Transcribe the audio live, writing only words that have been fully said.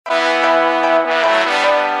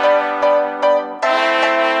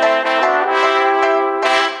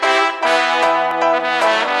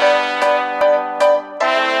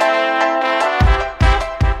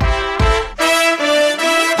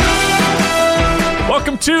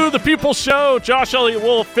Welcome to the People Show. Josh Elliott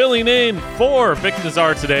Wolf filling in for Vic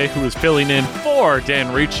Nazar today, who is filling in for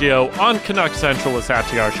Dan Riccio on Canuck Central with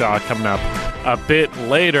Satyar Shah coming up a bit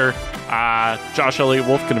later. Josh Elliott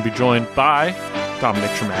Wolf going to be joined by Dominic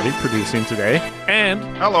Tremati producing today. And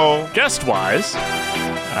hello, guest-wise,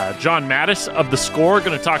 John Mattis of The Score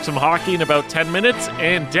going to talk some hockey in about 10 minutes.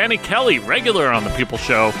 And Danny Kelly, regular on the People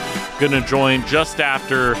Show, going to join just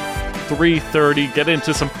after 3:30. Get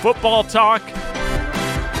into some football talk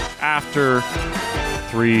after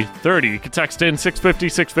 3:30. You can text in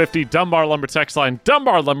 650-650, Dunbar Lumber text line.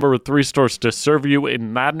 Dunbar Lumber with 3 stores to serve you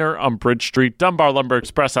in Ladner on Bridge Street, Dunbar Lumber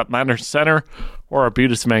Express at Ladner Center, or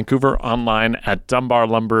Arbutus, Vancouver, online at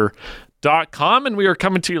dunbarlumber.com. And we are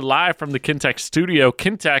coming to you live from the Kintec studio.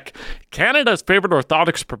 Kintec, Canada's favorite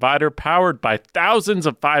orthotics provider, powered by thousands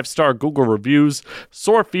of 5-star Google reviews.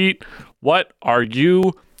 Sore feet, what are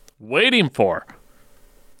you waiting for?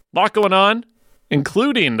 A lot going on,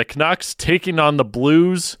 including the Canucks taking on the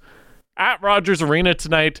Blues at Rogers Arena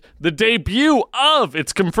tonight. The debut of,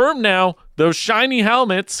 it's confirmed now, those shiny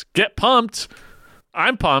helmets. Get pumped.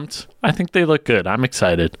 I'm pumped. I think they look good. I'm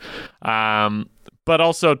excited. But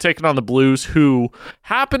also taking on the Blues, who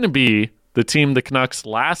happen to be the team the Canucks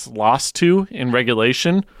last lost to in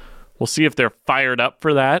regulation. We'll see if they're fired up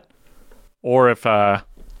for that, or if I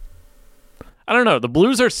don't know. The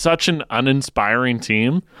Blues are such an uninspiring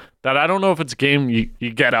team that I don't know if it's a game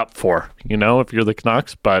you get up for, if you're the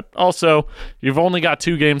Canucks. But also, you've only got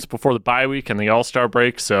 2 games before the bye week and the All-Star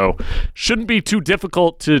break, so shouldn't be too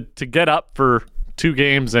difficult to get up for 2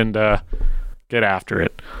 games and get after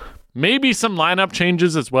it. Maybe some lineup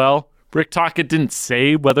changes as well. Rick Tocchet didn't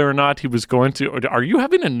say whether or not he was going to. Are you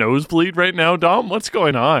having a nosebleed right now, Dom? What's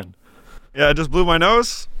going on? Yeah, I just blew my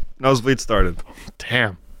nose. Nosebleed started.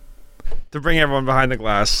 Damn. To bring everyone behind the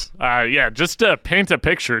glass. Just to paint a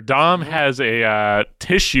picture, Dom has a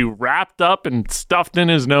tissue wrapped up and stuffed in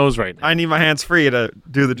his nose right now. I need my hands free to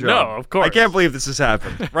do the job. No, of course. I can't believe this has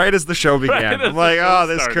happened. Right as the show began. I'm like,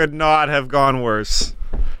 this could not have gone worse.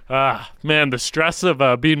 Man, the stress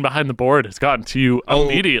of being behind the board has gotten to you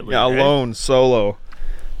immediately. Yeah, right? alone, solo.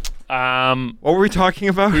 What were we talking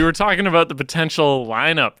about? We were talking about the potential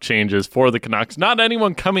lineup changes for the Canucks. Not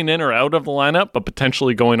anyone coming in or out of the lineup, but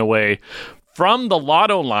potentially going away from the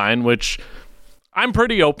Lotto line, which I'm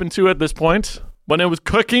pretty open to at this point. When it was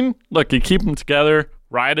cooking, look, you keep them together,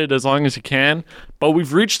 ride it as long as you can. But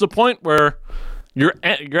we've reached the point where you're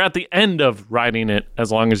at the end of riding it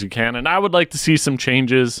as long as you can, and I would like to see some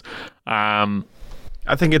changes. I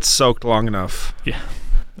think it's soaked long enough. Yeah.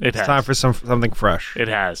 It's time for something fresh. It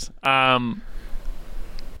has. And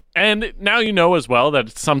now you know as well that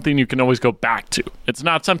it's something you can always go back to. It's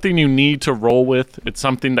not something you need to roll with. It's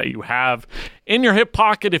something that you have in your hip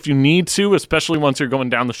pocket if you need to, especially once you're going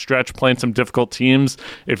down the stretch playing some difficult teams.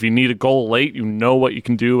 If you need a goal late, you know what you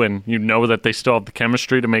can do, and you know that they still have the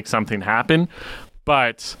chemistry to make something happen.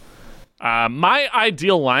 But my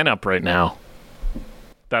ideal lineup right now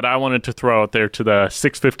that I wanted to throw out there to the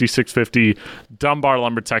 650-650 Dunbar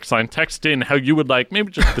Lumber text line. Text in how you would like, maybe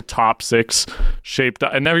just the top 6 shaped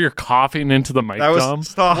up. And now you're coughing into the mic, Dom.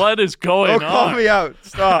 Stop. What is going on? Don't call me out.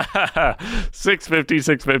 Stop.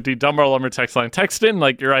 650-650 Dunbar Lumber text line. Text in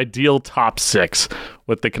like your ideal top 6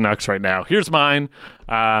 with the Canucks right now. Here's mine.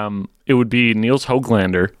 It would be Niels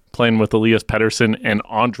Höglander playing with Elias Pettersson and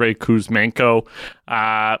Andrei Kuzmenko.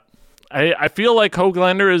 I feel like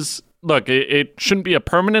Höglander is... Look, it shouldn't be a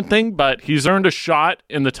permanent thing, but he's earned a shot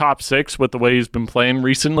in the top 6 with the way he's been playing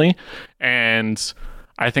recently. And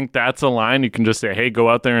I think that's a line you can just say, hey, go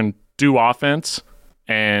out there and do offense,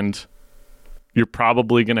 and you're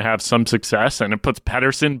probably going to have some success. And it puts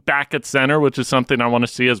Pettersson back at center, which is something I want to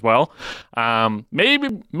see as well.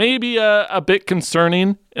 Maybe a bit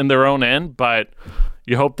concerning in their own end, but...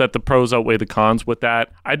 You hope that the pros outweigh the cons with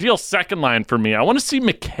that. Ideal second line for me. I want to see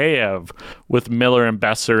Mikheyev with Miller and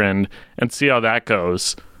Besser and see how that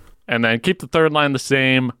goes. And then keep the third line the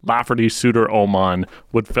same. Lafferty, Suter, Oman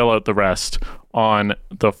would fill out the rest on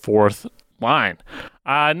the fourth line.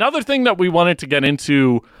 Another thing that we wanted to get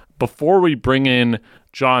into before we bring in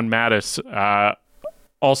John Mattis,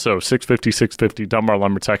 also 650-650 Dunbar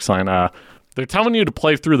Lumber text line. They're telling you to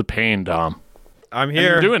play through the pain, Dom. I'm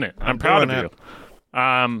here. And you're doing it. I'm proud of you.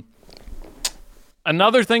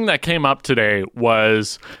 Another thing that came up today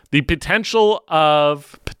was the potential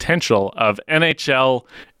of NHL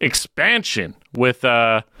expansion with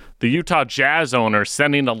the Utah Jazz owner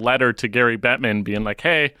sending a letter to Gary Bettman being like,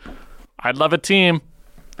 hey, I'd love a team.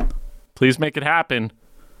 Please make it happen.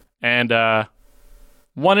 And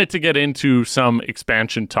wanted to get into some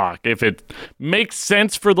expansion talk. If it makes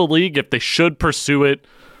sense for the league, if they should pursue it.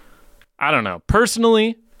 I don't know.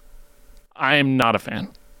 Personally, I am not a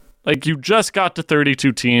fan. Like, you just got to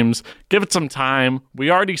 32 teams. Give it some time.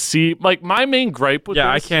 We already see, like, my main gripe with this.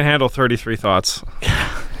 I can't handle 33 thoughts.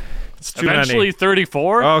 It's too eventually many.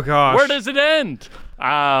 34? Oh, gosh. Where does it end?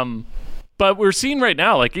 But we're seeing right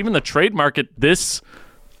now, like, even the trade market this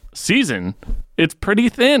season, it's pretty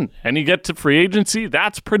thin. And you get to free agency,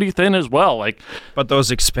 that's pretty thin as well. Like, but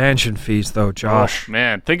those expansion fees, though, Josh. Oh,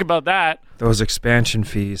 man, think about that. Those expansion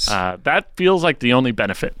fees. That feels like the only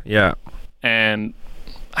benefit. Yeah. And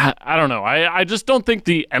I don't know. I just don't think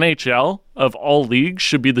the NHL of all leagues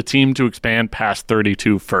should be the team to expand past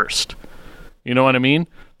 32 first. You know what I mean?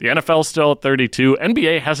 The NFL's still at 32.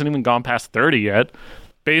 NBA hasn't even gone past 30 yet.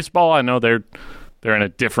 Baseball, I know they're in a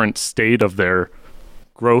different state of their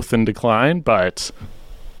growth and decline, but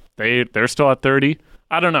they're still at 30.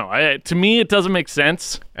 I don't know. To me, it doesn't make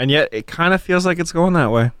sense. And yet, it kind of feels like it's going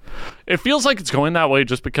that way. It feels like it's going that way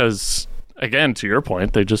just because, again, to your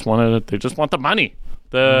point, they just want the money,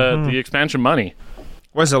 the expansion money.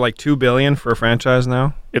 What is it, like $2 billion for a franchise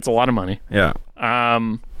now? It's a lot of money. Yeah.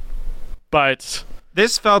 But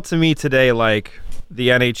this felt to me today like the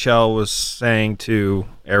NHL was saying to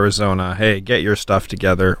Arizona, "Hey, get your stuff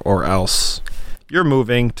together, or else you're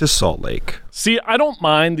moving to Salt Lake." See, I don't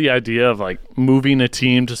mind the idea of like moving a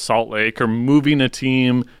team to Salt Lake or moving a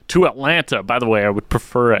team to Atlanta. By the way, I would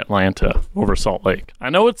prefer Atlanta over Salt Lake. I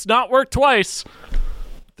know it's not worked twice.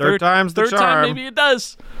 Third time's the charm. Third time, maybe it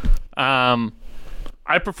does.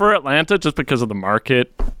 I prefer Atlanta just because of the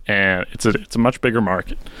market, and it's a much bigger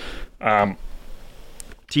market.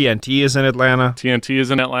 TNT is in Atlanta. TNT is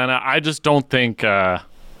in Atlanta. I just don't think. I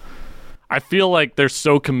feel like they're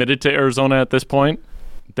so committed to Arizona at this point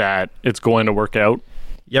that it's going to work out.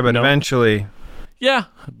 Yeah, but eventually. Yeah,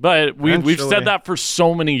 but we've said that for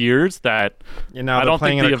so many years that I don't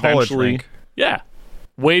think they eventually. Yeah,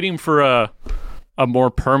 waiting for a more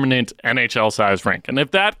permanent NHL-sized rink, and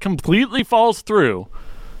if that completely falls through,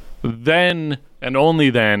 then and only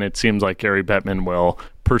then it seems like Gary Bettman will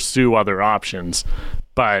pursue other options.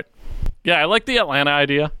 But yeah, I like the Atlanta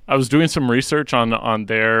idea. I was doing some research on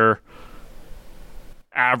their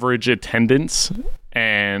average attendance,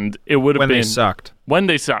 and it would have been when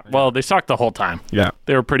they sucked. Well, they sucked the whole time. Yeah,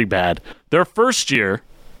 they were pretty bad. Their first year,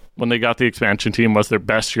 when they got the expansion team, was their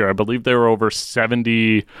best year. I believe they were over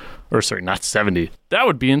 70, or sorry, not 70. That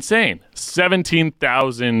would be insane.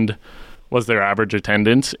 17,000 was their average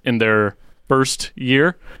attendance in their first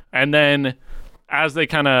year, and then as they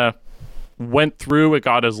kind of went through, it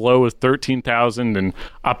got as low as 13,000 and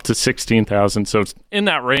up to 16,000. So it's in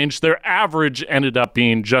that range. Their average ended up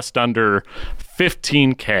being just under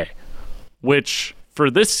 15K, which for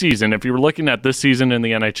this season, if you were looking at this season in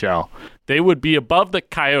the NHL, they would be above the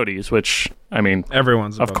Coyotes, which, I mean,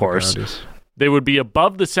 everyone's above of course. The Coyotes. They would be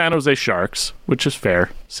above the San Jose Sharks, which is fair.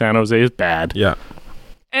 San Jose is bad. Yeah.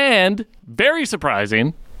 And very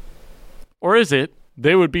surprising, or is it,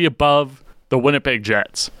 they would be above the Winnipeg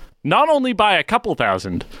Jets. Not only by a couple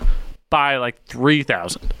thousand, by like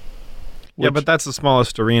 3,000. Yeah, but that's the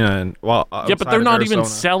smallest arena. Yeah, but they're not even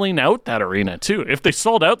selling out that arena, too. If they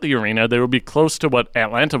sold out the arena, they would be close to what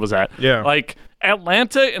Atlanta was at. Yeah. Like,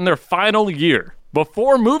 Atlanta in their final year,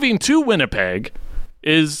 before moving to Winnipeg,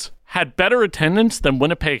 had better attendance than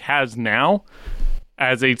Winnipeg has now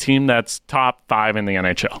as a team that's top 5 in the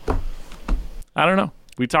NHL. I don't know.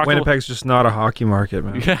 Winnipeg's just not a hockey market,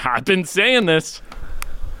 man. Yeah, I've been saying this.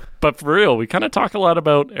 But for real, we kind of talk a lot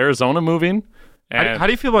about Arizona moving. How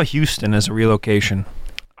do you feel about Houston as a relocation?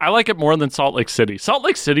 I like it more than Salt Lake City. Salt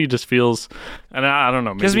Lake City just feels, and I don't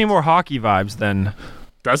know. Gives me more hockey vibes than.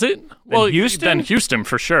 Does it? Well, Houston? Than Houston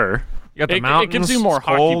for sure. You got the mountains. It gives you more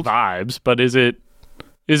hockey vibes, but is it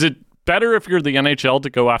better if you're the NHL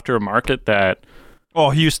to go after a market that?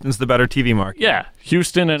 Oh, Houston's the better TV market. Yeah,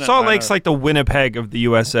 Houston and Salt Lake's like the Winnipeg of the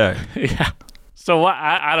USA. Yeah. So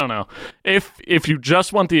I don't know. If you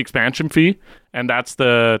just want the expansion fee and that's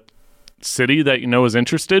the city that you know is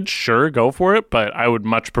interested, sure, go for it. But I would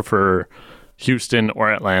much prefer Houston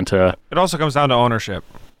or Atlanta. It also comes down to ownership.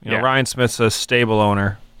 You know, Ryan Smith's a stable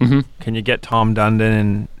owner. Mm-hmm. Can you get Tom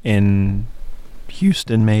Dundon in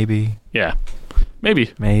Houston? Maybe. Yeah,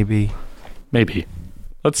 maybe.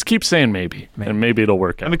 Let's keep saying maybe, and maybe it'll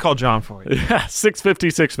work out. Let me call John for you.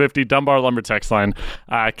 650-650, Dunbar Lumber text line.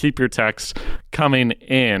 Keep your texts coming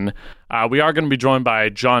in. We are going to be joined by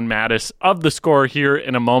John Mattis of The Score here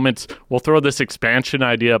in a moment. We'll throw this expansion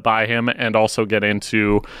idea by him and also get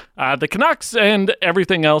into the Canucks and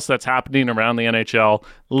everything else that's happening around the NHL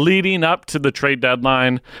leading up to the trade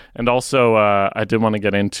deadline. And also, I did want to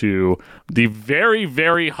get into the very,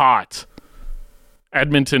 very hot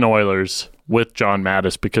Edmonton Oilers with John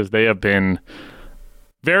Mattis because they have been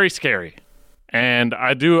very scary. And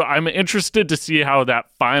I'm interested to see how that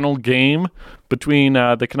final game between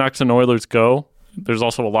the Canucks and Oilers go. There's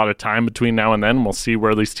also a lot of time between now and then. We'll see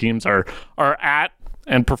where these teams are at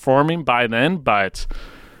and performing by then. But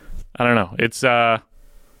I don't know. It's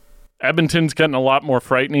Edmonton's getting a lot more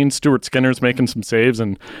frightening. Stuart Skinner's making some saves,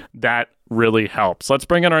 and that really helps. Let's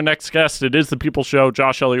bring in our next guest. It is the People Show.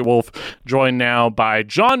 Josh Elliott-Wolf, joined now by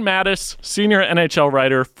John Mattis, senior NHL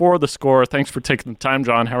writer for The Score. Thanks for taking the time,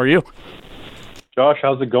 John. How are you? Josh,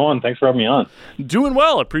 how's it going? Thanks for having me on. Doing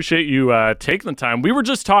well. Appreciate you taking the time. We were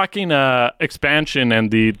just talking expansion and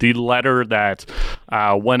the letter that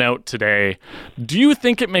went out today. Do you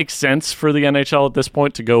think it makes sense for the NHL at this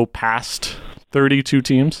point to go past 32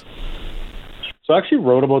 teams? So I actually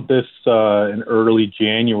wrote about this in early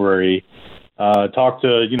January. Talked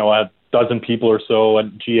to, a dozen people or so,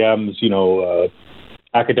 and GMs,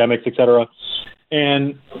 academics, etc.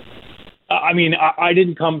 And I mean, I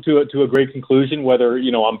didn't come to a great conclusion whether,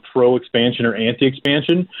 I'm pro-expansion or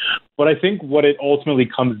anti-expansion. But I think what it ultimately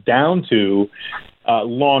comes down to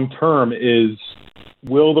long-term is,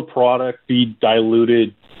 will the product be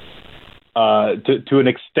diluted to an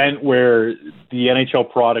extent where the NHL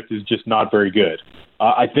product is just not very good?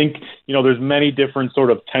 I think, there's many different sort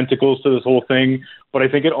of tentacles to this whole thing, but I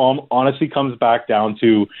think it honestly comes back down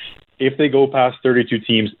to, if they go past 32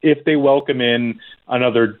 teams, if they welcome in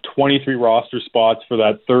another 23 roster spots for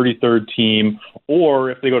that 33rd team, or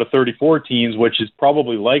if they go to 34 teams, which is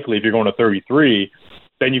probably likely if you're going to 33,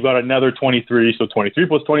 then you've got another 23, so 23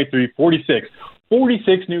 plus 23, 46.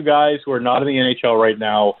 46 new guys who are not in the NHL right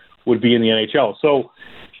now would be in the NHL. So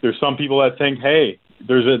there's some people that think, hey,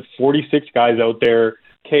 there's 46 guys out there,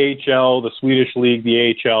 KHL, the Swedish League,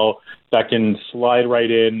 the AHL, that can slide right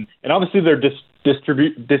in. And obviously they're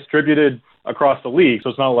distributed across the league, so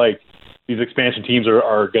it's not like these expansion teams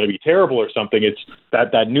are going to be terrible or something. It's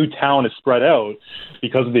that new talent is spread out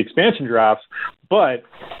because of the expansion drafts, but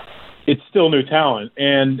it's still new talent.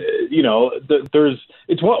 And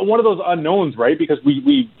it's one of those unknowns, right? Because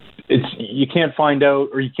you can't find out,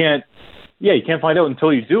 or you can't find out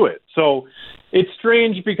until you do it. So it's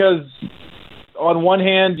strange because on one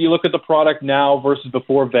hand, you look at the product now versus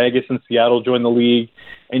before Vegas and Seattle joined the league,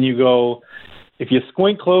 and you go, if you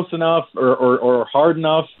squint close enough or hard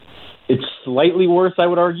enough, it's slightly worse, I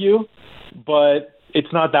would argue, but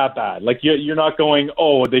it's not that bad. Like, you're not going,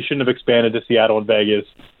 oh, they shouldn't have expanded to Seattle and Vegas.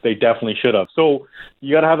 They definitely should have. So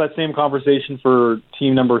you got to have that same conversation for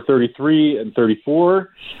team number 33 and 34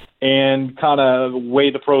 and kind of weigh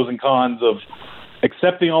the pros and cons of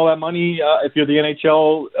accepting all that money if you're the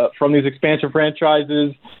NHL from these expansion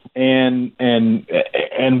franchises, and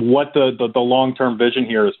what the long-term vision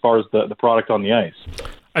here as far as the product on the ice.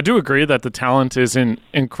 I do agree that the talent isn't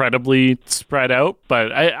incredibly spread out,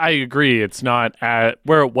 but I agree it's not at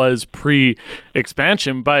where it was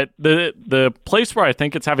pre-expansion. But the place where I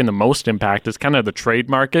think it's having the most impact is kind of the trade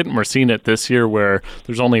market, and we're seeing it this year where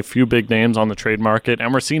there's only a few big names on the trade market,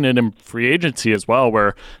 and we're seeing it in free agency as well,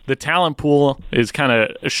 where the talent pool is kind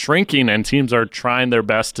of shrinking, and teams are trying their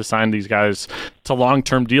best to sign these guys to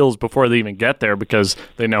long-term deals before they even get there, because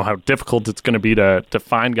they know how difficult it's going to be to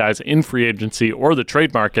find guys in free agency or the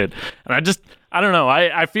trade market. And I don't know.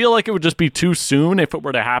 I feel like it would just be too soon if it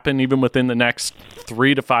were to happen even within the next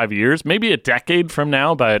 3 to 5 years, maybe a decade from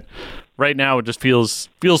now. But right now it just feels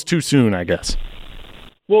too soon, I guess.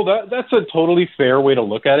 Well, that's a totally fair way to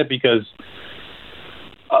look at it, because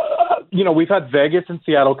we've had Vegas and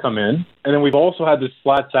Seattle come in, and then we've also had this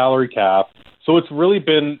flat salary cap. So it's really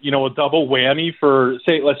been, a double whammy for,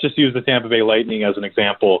 say, let's just use the Tampa Bay Lightning as an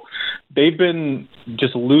example. They've been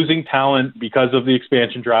just losing talent because of the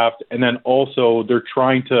expansion draft, and then also they're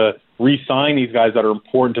trying to re-sign these guys that are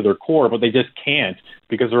important to their core, but they just can't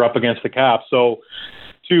because they're up against the cap. So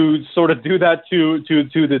to sort of do that to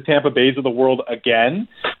the Tampa Bays of the world again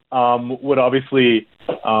would obviously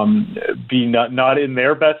be not in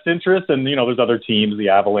their best interest. And, there's other teams, the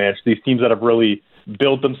Avalanche, these teams that have really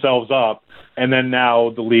built themselves up. And then now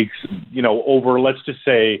the league's, over, let's just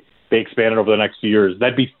say they expanded over the next few years.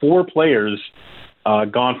 That'd be 4 players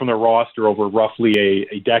gone from their roster over roughly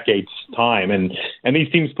a decade's time. And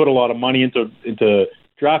these teams put a lot of money into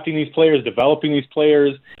drafting these players, developing these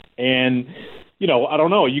players. And, I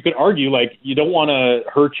don't know, you could argue, like, you don't want to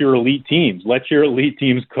hurt your elite teams. Let your elite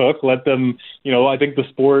teams cook. Let them, I think the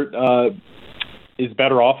sport is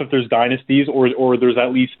better off if there's dynasties, or there's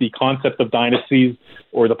at least the concept of dynasties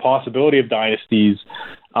or the possibility of dynasties.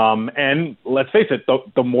 And let's face it,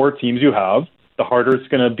 the more teams you have, the harder it's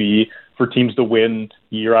going to be for teams to win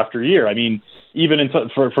year after year. I mean, even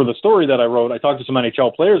for the story that I wrote, I talked to some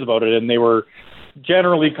NHL players about it, and they were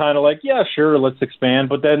generally kind of like, yeah, sure, let's expand.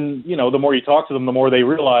 But then, the more you talk to them, the more they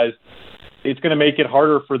realize it's going to make it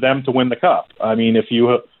harder for them to win the cup. I mean, if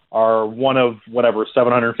you are one of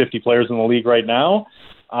 750 players in the league right now,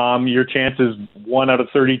 your chance is 1 out of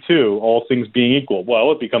 32, all things being equal.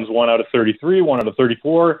 Well, it becomes 1 out of 33, 1 out of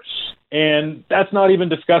 34, and that's not even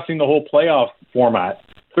discussing the whole playoff format.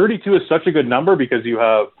 32 is such a good number because you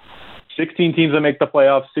have 16 teams that make the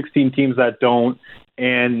playoffs, 16 teams that don't,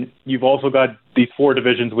 and you've also got these 4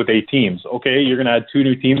 divisions with 8 teams. Okay, you're going to add 2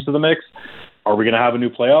 new teams to the mix. Are we going to have a new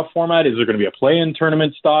playoff format? Is there going to be a play-in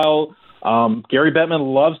tournament style? Gary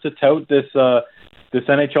Bettman loves to tout this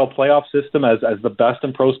NHL playoff system as the best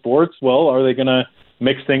in pro sports. Well, are they going to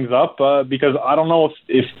mix things up? Because I don't know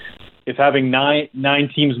if having nine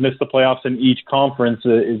teams miss the playoffs in each conference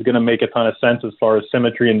is going to make a ton of sense as far as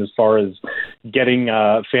symmetry and as far as getting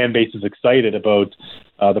fan bases excited about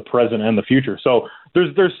the present and the future. So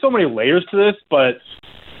there's so many layers to this, but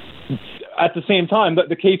at the same time,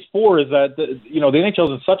 the case for is that the NHL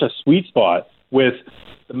is in such a sweet spot with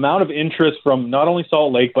the amount of interest from not only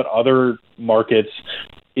Salt Lake but other markets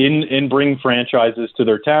in bringing franchises to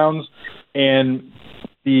their towns, and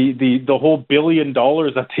the whole $1 billion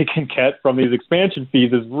that they can get from these expansion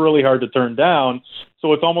fees is really hard to turn down.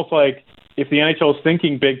 So it's almost like if the NHL is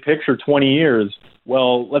thinking big picture 20 years,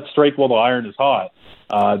 well, let's strike while the iron is hot.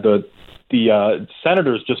 The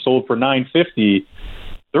Senators just sold for $950.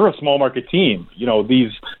 They're a small market team.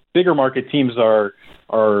 These bigger market teams are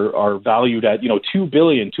valued at $2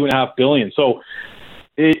 billion, $2.5 billion. So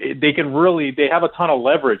they have a ton of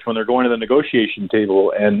leverage when they're going to the negotiation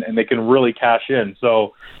table, and they can really cash in.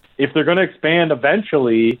 So if they're going to expand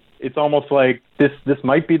eventually, it's almost like this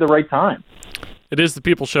might be the right time. It is the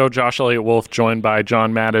People Show. Josh Elliott Wolf, joined by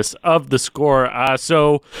John Mattis of The Score.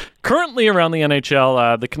 So currently around the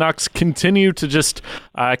NHL, the Canucks continue to just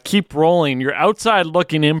keep rolling. Your outside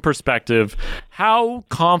looking in perspective, how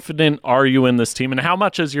confident are you in this team, and how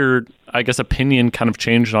much has your, opinion kind of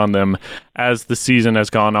changed on them as the season has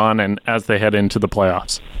gone on and as they head into the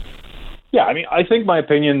playoffs? Yeah, I mean, I think my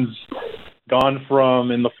opinion's gone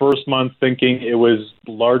from in the first month thinking it was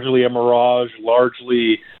largely a mirage,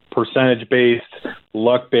 largely percentage-based,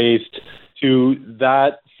 luck-based, to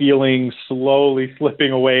that feeling slowly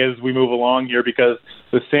slipping away as we move along here because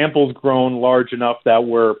the sample's grown large enough that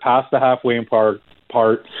we're past the halfway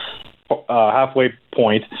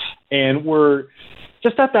point, and we're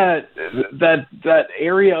just at that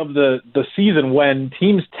area of the season when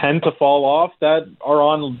teams tend to fall off that are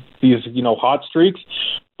on these hot streaks.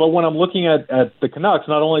 But when I'm looking at the Canucks,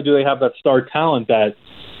 not only do they have that star talent that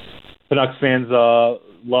Canucks fans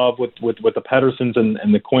love with the Pedersons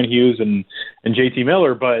and the Quinn Hughes and JT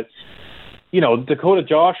Miller, but Dakota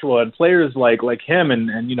Joshua and players like him and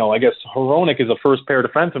I guess Hronek is a first pair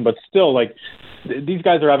defenseman, but still these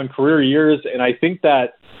guys are having career years, and I think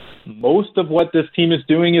that most of what this team is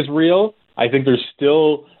doing is real. I think there's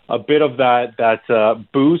still a bit of that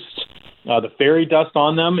boost, the fairy dust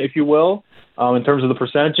on them, if you will, in terms of the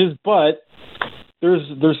percentages, but there's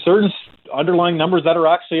certain underlying numbers that are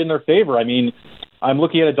actually in their favor. I mean, I'm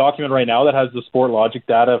looking at a document right now that has the Sportlogiq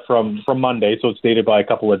data from Monday, so it's dated by a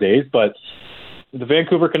couple of days, but the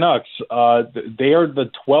Vancouver Canucks, they are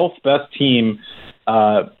the 12th best team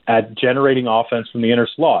at generating offense from the inner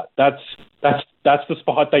slot. That's the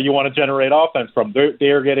spot that you want to generate offense from. They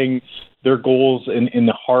are getting their goals in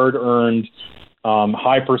the hard-earned,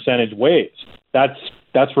 high percentage ways. That's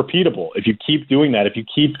repeatable. If you keep doing that, if you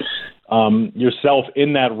keep yourself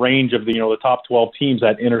in that range of the top 12 teams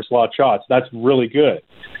at inner slot shots, that's really good.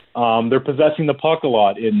 They're possessing the puck a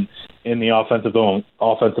lot in the offensive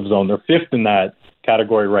zone. They're fifth in that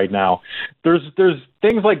category right now. There's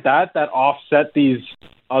things like that offset these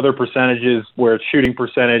other percentages where it's shooting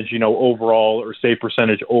percentage, overall, or save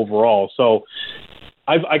percentage overall. So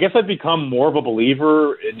I guess I've become more of a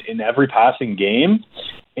believer in every passing game,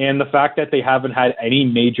 and the fact that they haven't had any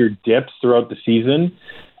major dips throughout the season,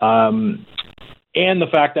 and the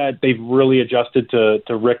fact that they've really adjusted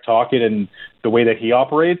to Rick Tocchet and the way that he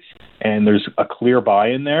operates, and there's a clear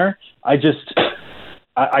buy-in there.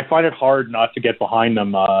 I find it hard not to get behind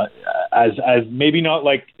them as maybe not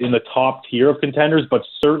like in the top tier of contenders, but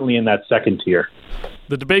certainly in that second tier.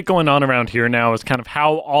 The debate going on around here now is kind of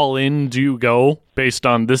how all in do you go based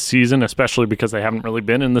on this season, especially because they haven't really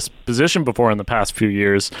been in this position before in the past few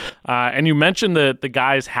years. And you mentioned the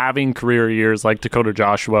guys having career years like Dakota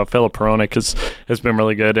Joshua, Filip Hronek has been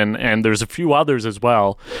really good, and there's a few others as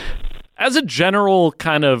well. As a general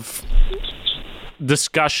kind of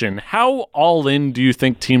discussion. How all in do you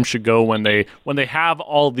think teams should go when they have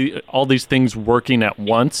all these things working at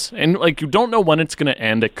once? And like, you don't know when it's going to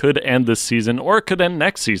end. It could end this season or it could end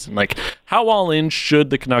next season. Like, how all in should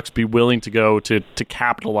the Canucks be willing to go to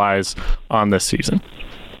capitalize on this season?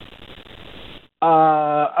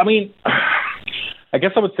 I mean, I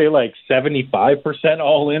guess I would say like 75%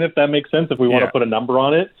 all in, if that makes sense, if we want to put a number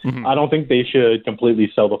on it. Mm-hmm. I don't think they should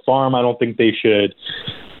completely sell the farm. I don't think they should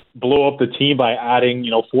blow up the team by adding,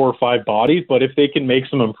 4 or 5 bodies. But if they can make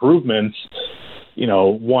some improvements,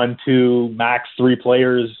 1, 2, max 3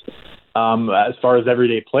 players, as far as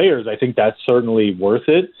everyday players, I think that's certainly worth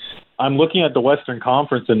it. I'm looking at the Western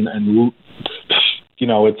Conference and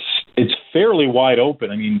it's fairly wide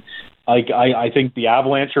open. I mean, I think the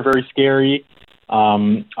Avalanche are very scary.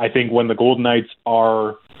 I think when the Golden Knights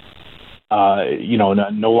are,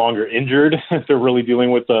 no longer injured, they're really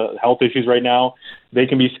dealing with the health issues right now, they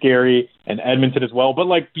can be scary, and Edmonton as well. But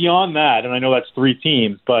like beyond that, and I know that's 3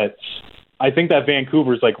 teams, but I think that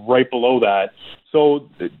Vancouver's like right below that. So,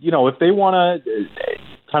 if they want to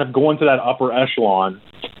kind of go into that upper echelon,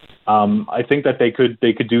 I think that they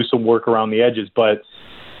could do some work around the edges. But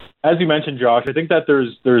as you mentioned, Josh, I think that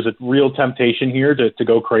there's a real temptation here to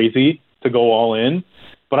go crazy, to go all in.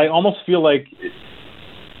 But I almost feel like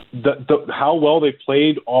the how well they've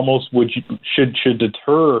played almost should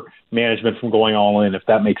deter management from going all in, if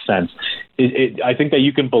that makes sense. I think that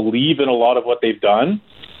you can believe in a lot of what they've done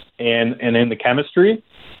and in the chemistry,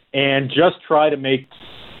 and just try to make,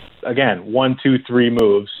 again, 1, 2, 3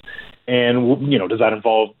 moves. And, does that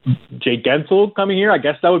involve Jake Gensel coming here? I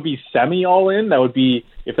guess that would be semi all in. That would be,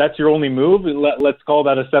 if that's your only move, let's call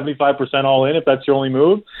that a 75% all in if that's your only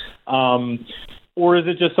move. Or is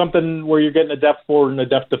it just something where you're getting a depth forward and a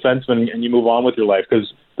depth defenseman and you move on with your life?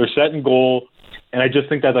 Because they're set in goal, and I just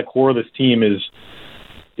think that the core of this team is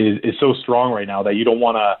so strong right now that you don't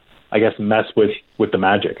want to, I guess, mess with the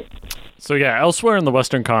magic. So, yeah, elsewhere in the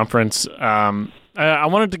Western Conference, I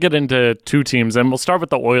wanted to get into 2 teams, and we'll start with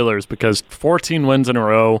the Oilers because 14 wins in a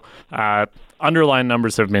row. Underlying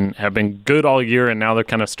numbers have been good all year, and now they're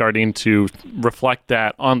kind of starting to reflect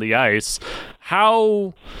that on the ice.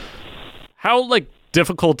 How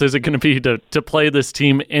difficult is it going to be to play this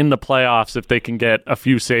team in the playoffs if they can get a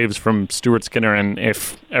few saves from Stuart Skinner, and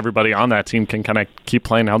if everybody on that team can kind of keep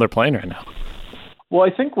playing how they're playing right now? Well,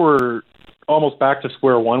 I think we're almost back to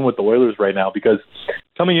square one with the Oilers right now, because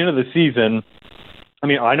coming into the season, I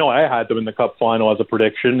mean, I know I had them in the Cup final as a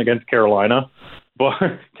prediction against Carolina, but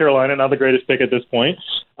Carolina, not the greatest pick at this point.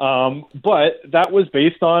 But that was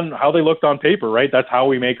based on how they looked on paper, right? That's how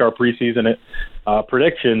we make our preseason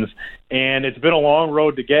predictions. And it's been a long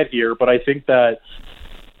road to get here, but I think that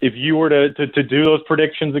if you were to do those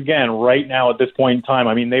predictions again right now at this point in time,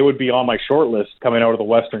 I mean, they would be on my short list coming out of the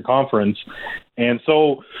Western Conference. And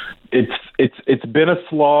so it's been a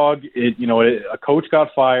slog. A coach got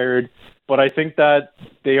fired, but I think that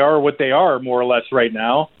they are what they are more or less right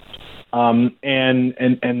now.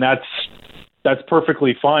 And that's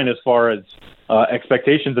perfectly fine as far as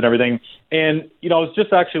expectations and everything. And, I was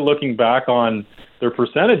just actually looking back on their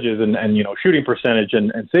percentages and shooting percentage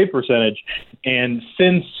and save percentage. And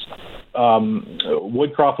since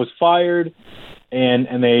Woodcroft was fired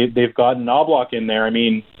and they've gotten Knobloch in there, I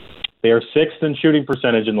mean, they are 6th in shooting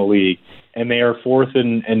percentage in the league, and they are 4th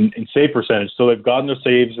in save percentage. So they've gotten their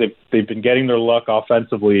saves. They've been getting their luck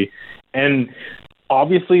offensively. And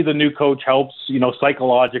obviously the new coach helps,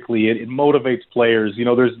 psychologically. It motivates players.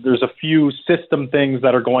 There's a few system things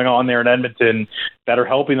that are going on there in Edmonton that are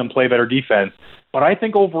helping them play better defense. But I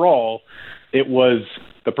think overall it was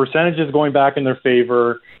the percentages going back in their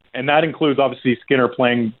favor, and that includes obviously Skinner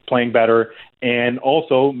playing better, and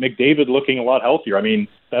also McDavid looking a lot healthier. I mean,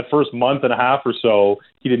 that first month and a half or so,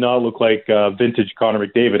 he did not look like vintage Connor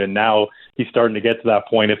McDavid, and now he's starting to get to that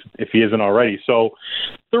point if he isn't already. So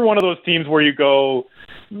they're one of those teams where you go,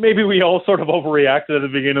 maybe we all sort of overreacted at the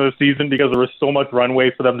beginning of the season because there was so much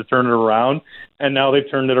runway for them to turn it around, and now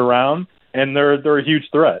they've turned it around, and they're a huge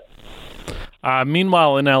threat.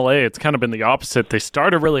 Meanwhile, in LA, it's kind of been the opposite. They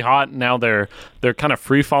started really hot, and now they're kind of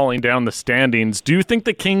free-falling down the standings. Do you think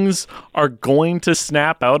the Kings are going to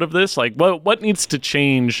snap out of this? Like, what needs to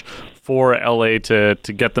change for LA to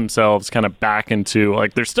get themselves kind of back into,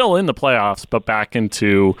 like, they're still in the playoffs, but back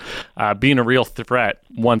into being a real threat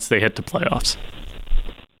once they hit the playoffs?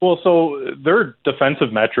 Well, so their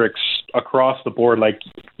defensive metrics across the board, like,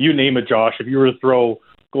 you name it, Josh, if you were to throw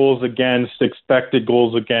goals against, expected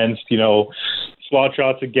goals against, slot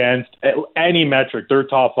shots against, any metric, they're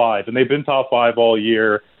top 5. And they've been top 5 all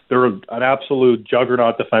year. They're an absolute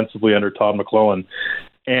juggernaut defensively under Todd McLellan.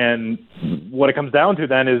 And what it comes down to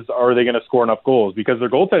then is, are they going to score enough goals? Because their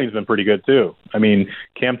goaltending's been pretty good too. I mean,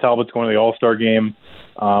 Cam Talbot's going to the All-Star game.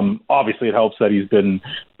 Obviously, it helps that he's been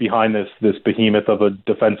behind this behemoth of a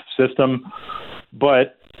defensive system.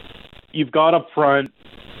 But you've got up front,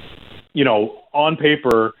 on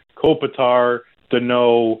paper, Kopitar,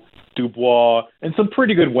 Danault, Dubois, and some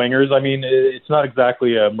pretty good wingers. I mean, it's not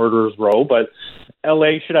exactly a murderer's row, but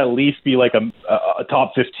LA should at least be like a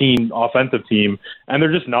top 15 offensive team, and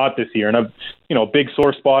they're just not this year. And a big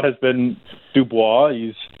sore spot has been Dubois.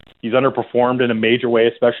 He's underperformed in a major way,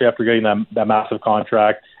 especially after getting that massive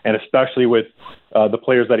contract, and especially with the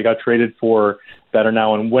players that he got traded for that are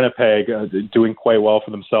now in Winnipeg doing quite well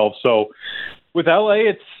for themselves. So with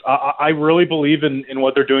LA, I really believe in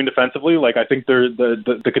what they're doing defensively. Like, I think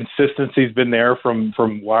the consistency's been there from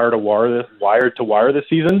wire to wire this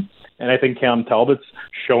season. And I think Cam Talbot's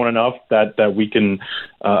shown enough that we can,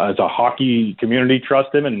 as a hockey community,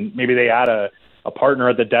 trust him. And maybe they add a partner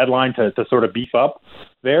at the deadline to sort of beef up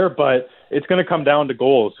there. But it's going to come down to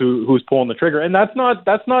goals, who's pulling the trigger. And that's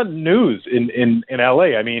not news in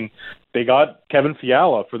LA. I mean, they got Kevin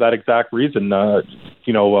Fiala for that exact reason,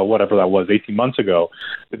 whatever that was, 18 months ago.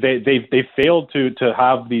 They failed to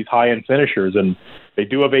have these high-end finishers, and they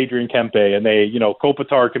do have Adrian Kempe, and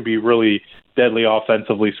Kopitar can be really deadly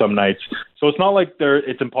offensively some nights. So it's not like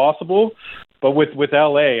it's impossible, but with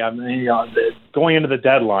LA, I mean, going into the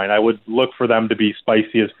deadline, I would look for them to be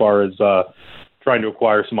spicy as far as trying to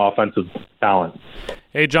acquire some offensive talent.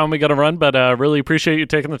 Hey, John, we got to run, but really appreciate you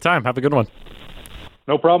taking the time. Have a good one.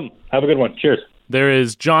 No problem. Have a good one. Cheers. There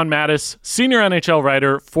is John Mattis, senior NHL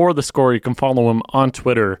writer for The Score. You can follow him on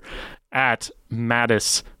Twitter at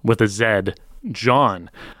Mattis with a Z, John.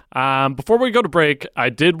 Before we go to break, I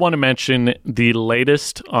did want to mention the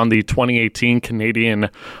latest on the 2018 Canadian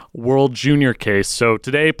World Junior case. So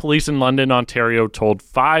today, police in London, Ontario told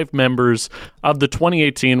 5 members of the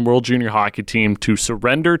 2018 World Junior hockey team to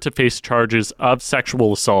surrender to face charges of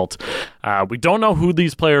sexual assault. We don't know who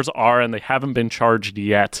these players are, and they haven't been charged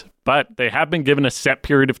yet, but they have been given a set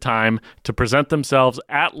period of time to present themselves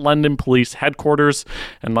at London Police headquarters,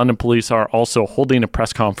 and London Police are also holding a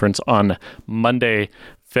press conference on Monday,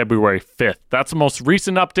 February 5th. That's the most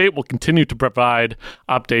recent update. We'll continue to provide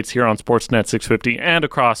updates here on Sportsnet 650 and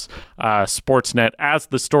across Sportsnet as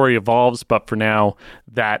the story evolves, but for now,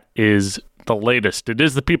 that is the latest. It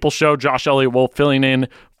is The People Show. Josh Elliott Wolf filling in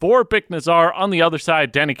for Bick Nazar. On the other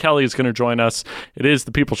side, Danny Kelly is going to join us. It is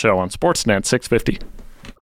The People Show on Sportsnet 650.